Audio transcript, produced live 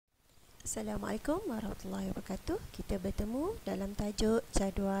Assalamualaikum warahmatullahi wabarakatuh. Kita bertemu dalam tajuk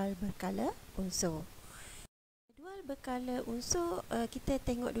jadual berkala unsur. Jadual berkala unsur, kita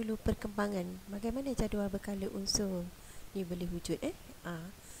tengok dulu perkembangan. Bagaimana jadual berkala unsur ni boleh wujud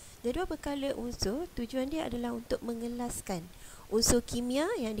Jadual berkala unsur, tujuan dia adalah untuk mengelaskan unsur kimia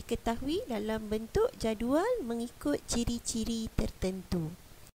yang diketahui dalam bentuk jadual mengikut ciri-ciri tertentu.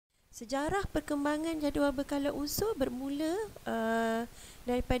 Sejarah perkembangan jadual berkala unsur bermula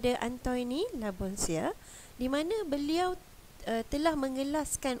daripada Antoine Lavoisier, di mana beliau telah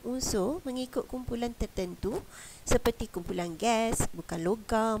mengelaskan unsur mengikut kumpulan tertentu seperti kumpulan gas, bukan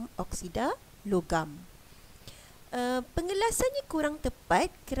logam, oksida, logam. Pengelasannya kurang tepat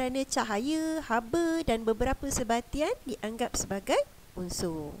kerana cahaya, haba dan beberapa sebatian dianggap sebagai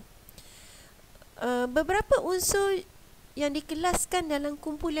unsur. Beberapa unsur yang dikelaskan dalam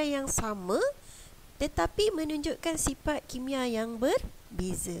kumpulan yang sama tetapi menunjukkan sifat kimia yang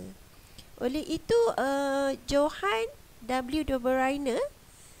berbeza. Oleh itu, Johann W. Dobereiner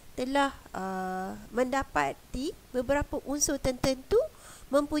telah mendapati beberapa unsur tertentu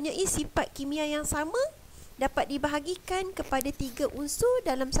mempunyai sifat kimia yang sama dapat dibahagikan kepada 3 unsur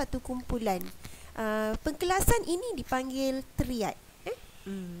dalam satu kumpulan. Pengelasan ini dipanggil triad.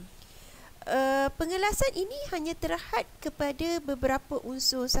 Pengelasan ini hanya terhad kepada beberapa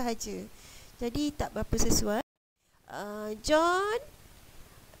unsur sahaja, jadi tak berapa sesuai. John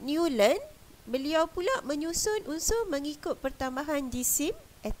Newland, beliau pula menyusun unsur mengikut pertambahan jisim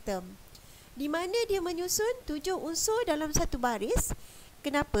atom, di mana dia menyusun 7 unsur dalam satu baris.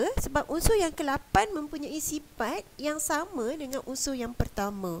 Kenapa? Sebab unsur yang ke-8 mempunyai sifat yang sama dengan unsur yang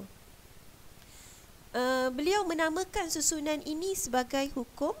pertama. Beliau menamakan susunan ini sebagai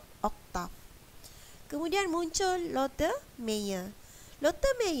hukum oktav. Kemudian muncul Lothar Meyer.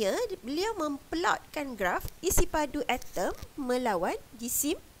 Lothar Meyer, beliau memplotkan graf isi padu atom melawan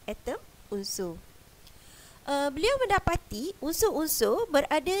jisim atom unsur. Beliau mendapati unsur-unsur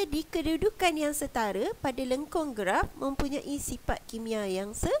berada di kedudukan yang setara pada lengkung graf mempunyai sifat kimia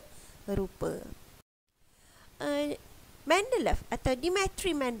yang serupa. Mendeleev atau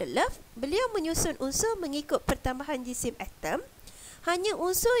Dmitri Mendeleev, beliau menyusun unsur mengikut pertambahan jisim atom. Hanya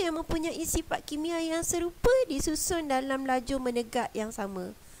unsur yang mempunyai sifat kimia yang serupa disusun dalam laju menegak yang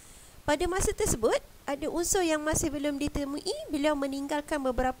sama. Pada masa tersebut, ada unsur yang masih belum ditemui. Beliau meninggalkan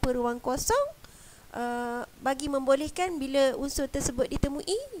beberapa ruang kosong bagi membolehkan bila unsur tersebut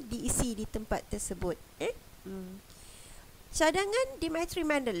ditemui, diisi di tempat tersebut. Cadangan Dmitri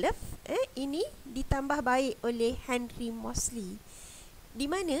Mendeleev ini ditambah baik oleh Henry Moseley, di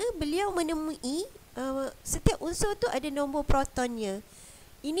mana beliau menemui setiap unsur tu ada nombor protonnya.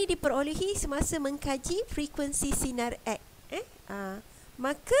 Ini diperolehi semasa mengkaji frekuensi sinar X.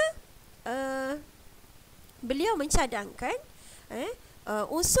 Maka beliau mencadangkan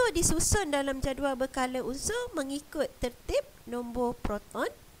unsur disusun dalam jadual berkala unsur mengikut tertib nombor proton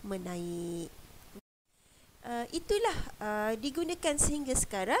menaik. Itulah digunakan sehingga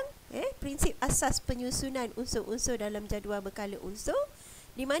sekarang prinsip asas penyusunan unsur-unsur dalam jadual berkala unsur,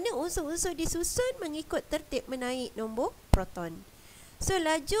 di mana unsur-unsur disusun mengikut tertib menaik nombor proton. So,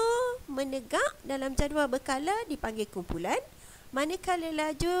 laju menegak dalam jadual berkala dipanggil kumpulan, manakala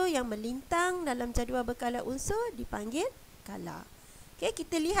laju yang melintang dalam jadual berkala unsur dipanggil kala.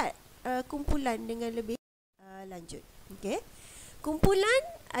 Kita lihat kumpulan dengan lebih lanjut. Kumpulan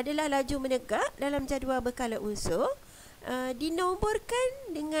adalah laju menegak dalam jadual berkala unsur,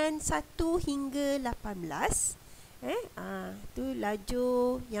 dinomborkan dengan 1 hingga 18. Tu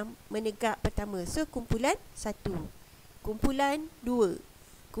laju yang menegak pertama. So, kumpulan 1, kumpulan 2,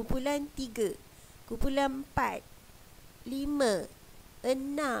 kumpulan 3, kumpulan 4, 5,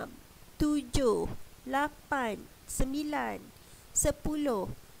 6, 7, 8, 9, 10,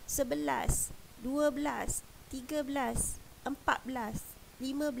 11, 12, 13, 14,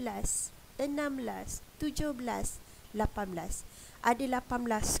 15, 16, 17, 18. Ada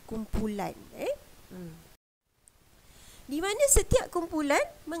 18 kumpulan. Di mana setiap kumpulan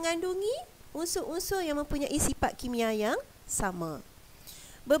mengandungi unsur-unsur yang mempunyai sifat kimia yang sama.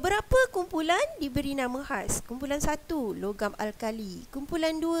 Beberapa kumpulan diberi nama khas. Kumpulan 1, logam alkali.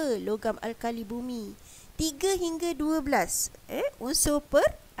 Kumpulan 2, logam alkali bumi. 3 hingga 12, unsur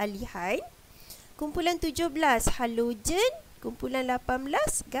peralihan. Kumpulan 17, halogen. Kumpulan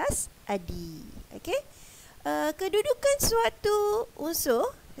 18, gas adi. Kedudukan suatu unsur,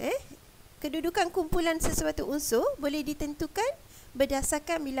 kedudukan kumpulan sesuatu unsur boleh ditentukan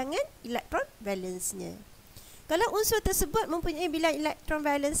berdasarkan bilangan elektron valensnya. Kalau unsur tersebut mempunyai bilangan elektron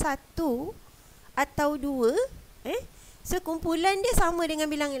valens 1 atau 2, so kumpulan dia sama dengan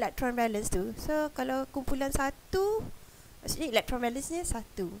bilangan elektron valens tu. So kalau kumpulan 1, maksudnya elektron valensnya 1.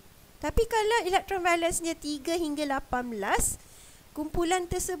 Tapi kalau elektron valensnya 3 hingga 18, kumpulan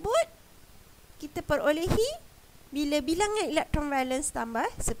tersebut kita perolehi bila bilangan elektron valens tambah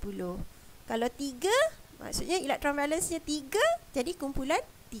 10. Kalau 3, maksudnya elektron valensnya 3, jadi kumpulan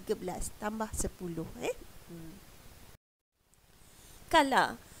 13 tambah 10.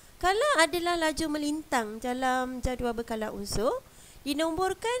 Kala adalah laju melintang dalam jadual berkala unsur,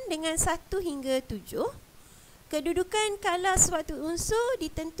 dinomborkan dengan 1 hingga 7. Kedudukan kala suatu unsur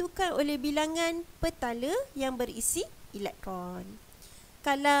ditentukan oleh bilangan petala yang berisi elektron.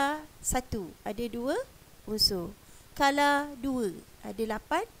 Kala 1 ada 2 unsur. Kala 2 ada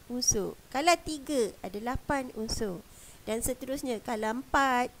 8 unsur. Kala 3 ada 8 unsur. Dan seterusnya kala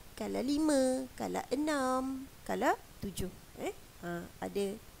 4, kala 5, kala 6, kala 7.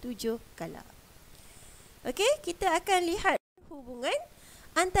 Ada 7 kala. Okey, kita akan lihat hubungan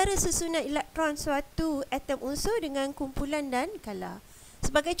antara susunan elektron suatu atom unsur dengan kumpulan dan kala.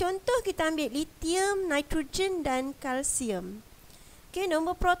 Sebagai contoh, kita ambil lithium, nitrogen dan kalsium. Okey,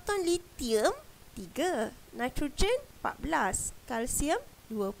 nombor proton lithium 3, nitrogen 14, kalsium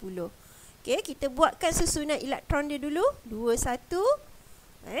 20. Okey, kita buatkan susunan elektron dia dulu. 2, 1.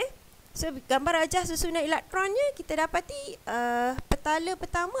 So, gambar rajah susunan elektronnya, kita dapati petala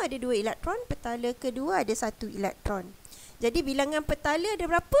pertama ada 2 elektron, petala kedua ada 1 elektron. Jadi bilangan petala ada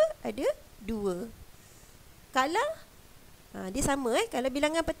berapa? Ada 2. Kala dia sama kalau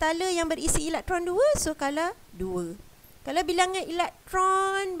bilangan petala yang berisi elektron 2, so kala 2. Kalau bilangan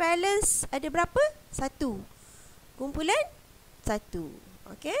elektron valens ada berapa? 1. Kumpulan 1.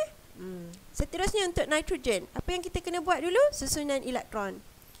 Okey? Seterusnya untuk nitrogen, apa yang kita kena buat dulu? Susunan elektron.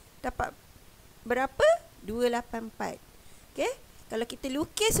 Dapat berapa? 284. Okey? Kalau kita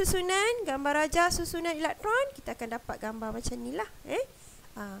lukis susunan, gambar rajah susunan elektron, kita akan dapat gambar macam ni lah.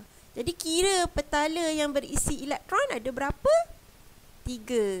 Jadi kira petala yang berisi elektron ada berapa?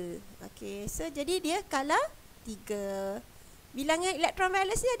 3. Okey, so jadi dia kala 3. Bilangan elektron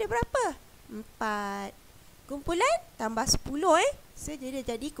valens ni ada berapa? 4. Kumpulan tambah 10 So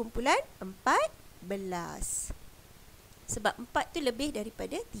jadi kumpulan 14. Sebab 4 tu lebih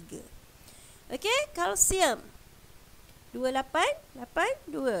daripada 3. Okey, kalsium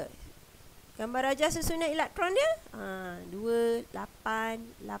 2882. Gambar rajah susunan elektron dia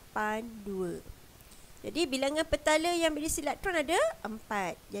 2882. Jadi bilangan petala yang berisi elektron ada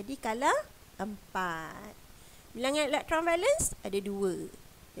 4. Jadi kala 4. Bilangan elektron valens ada 2.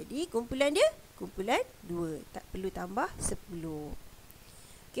 Jadi kumpulan dia kumpulan 2. Tak perlu tambah 10.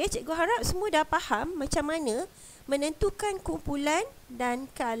 Okey, cikgu harap semua dah faham macam mana menentukan kumpulan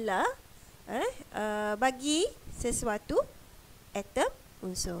dan kala bagi sesuatu atom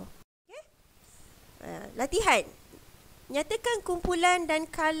unsur. Okay? Latihan. Nyatakan kumpulan dan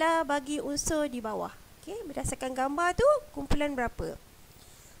kala bagi unsur di bawah. Okay? Berdasarkan gambar tu, kumpulan berapa?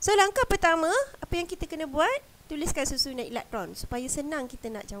 So, langkah pertama, apa yang kita kena buat? Tuliskan susunan elektron supaya senang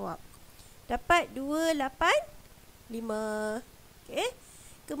kita nak jawab. Dapat 285. Okay?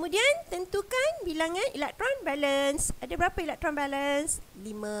 Kemudian, tentukan bilangan elektron valens. Ada berapa elektron valens?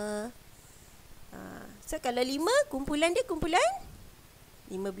 5. So, kalau 5, kumpulan dia kumpulan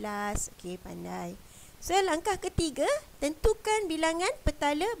 15. Okey, pandai. So, langkah ketiga, tentukan bilangan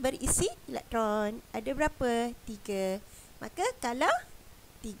petala berisi elektron. Ada berapa? 3. Maka, kala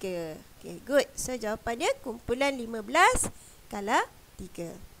 3. Okey, good. So, jawapan dia kumpulan 15, kala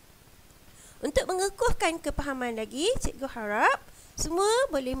 3. Untuk mengukuhkan kepahaman lagi, cikgu harap semua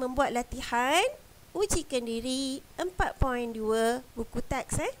boleh membuat latihan ujikan diri 4.2 buku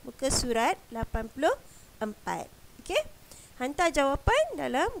teks muka surat 84. Okey. Hantar jawapan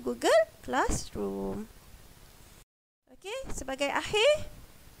dalam Google Classroom. Okey, sebagai akhir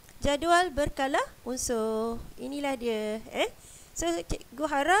jadual berkala unsur. Inilah dia So cikgu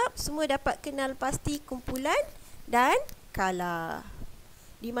harap semua dapat kenal pasti kumpulan dan kala.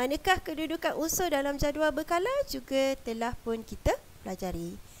 Di manakah kedudukan unsur dalam jadual berkala juga telah pun kita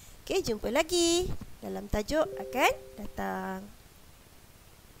pelajari. Okey, jumpa lagi dalam tajuk akan datang.